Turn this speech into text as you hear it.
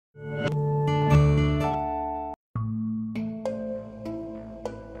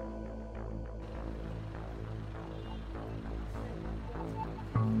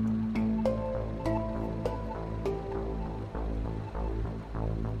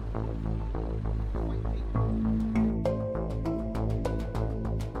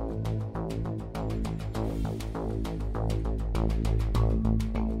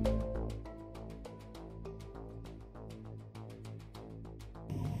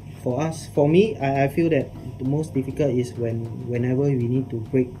For me, I feel that the most difficult is whenever we need to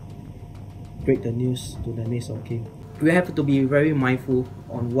break the news to the next of kin. We have to be very mindful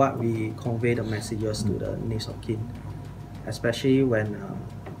on what we convey the messages to the next of kin, especially when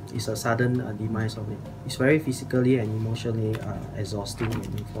it's a sudden demise of it. It's very physically and emotionally exhausting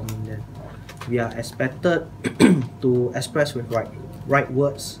in informing them. We are expected to express with right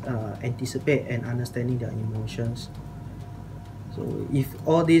words, anticipate and understanding their emotions. So if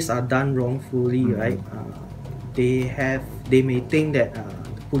all these are done wrongfully, right, they may think that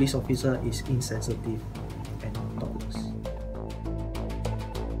the police officer is insensitive and thoughtless.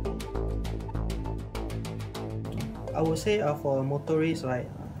 I would say for motorists, right,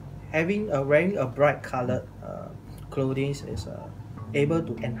 wearing a bright colored clothing is able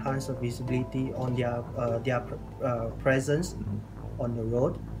to enhance the visibility on their presence on the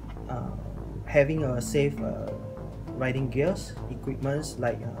road. Having a safe riding gears, equipments,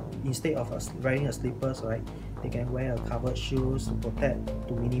 like instead of wearing a slippers, right, they can wear a covered shoes to protect,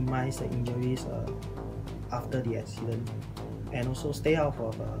 to minimize the injuries after the accident, and also stay out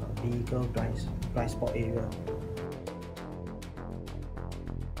of vehicle blind spot area.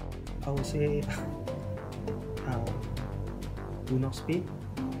 I would say do not speed,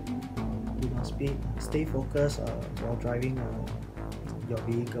 stay focused while driving your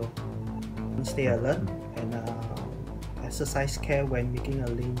vehicle, stay alert, and exercise care when making a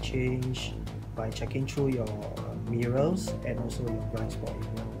lane change by checking through your mirrors and also your blind spot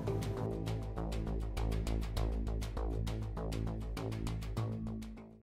area.